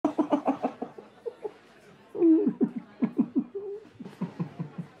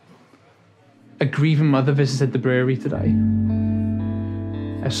A grieving mother visited the brewery today.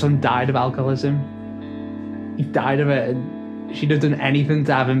 Her son died of alcoholism. He died of it, and she'd have done anything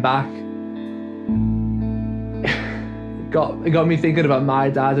to have him back. It got me thinking about my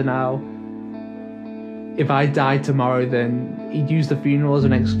dad and how if I died tomorrow, then he'd use the funeral as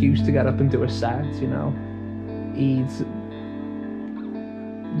an excuse to get up and do a set, you know. He'd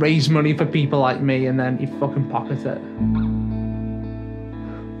raise money for people like me and then he'd fucking pocket it.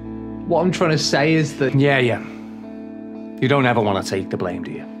 What I'm trying to say is that... Yeah. You don't ever want to take the blame,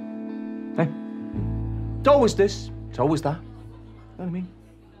 do you? Eh? It's always this, it's always that. You know what I mean?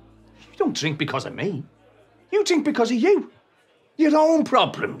 You don't drink because of me. You drink because of you. Your own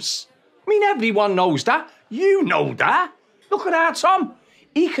problems. I mean, everyone knows that. You know that. Look at our Tom.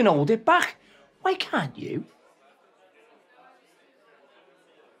 He can hold it back. Why can't you?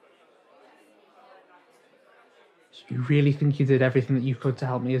 So you really think you did everything that you could to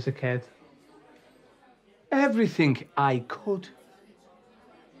help me as a kid? Everything I could.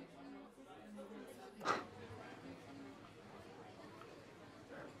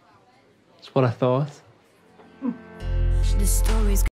 That's what I thought. The stories